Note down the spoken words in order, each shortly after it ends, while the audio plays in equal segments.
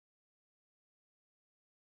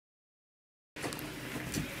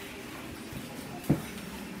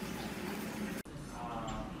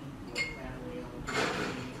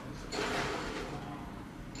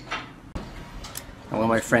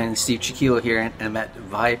my friend Steve Chiquillo here, and I'm at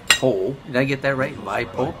Vipo. Did I get that right?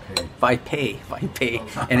 Vipo? Vipe.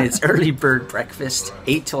 And it's early bird breakfast,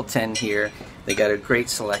 8 till 10 here. They got a great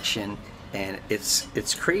selection, and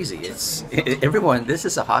it's crazy. Everyone, this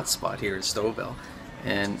is a hot spot here in Stouffville.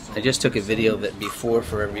 And I just took a video of it before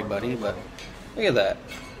for everybody, but look at that.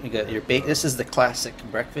 You got your bake. This is the classic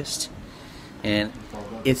breakfast, and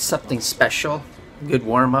it's something special. Good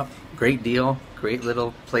warm up, great deal, great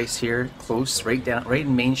little place here, close, right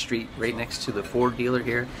in Main Street, right next to the Ford dealer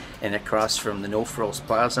here, and across from the No Frills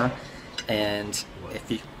Plaza. And if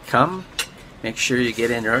you come, make sure you get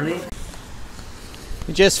in early.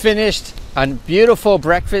 We just finished a beautiful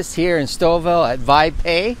breakfast here in Stouffville at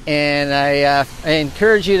Vipe, and I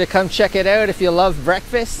encourage you to come check it out if you love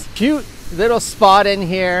breakfast. Cute little spot in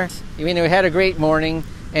here. I mean, we had a great morning,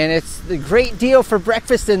 and it's a great deal for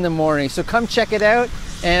breakfast in the morning, so come check it out.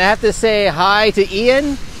 And I have to say hi to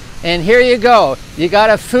Ian, and here you go. You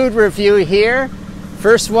got a food review here.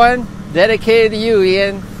 First one dedicated to you,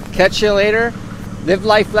 Ian. Catch you later. Live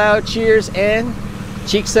life loud. Cheers and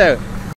cheeks out.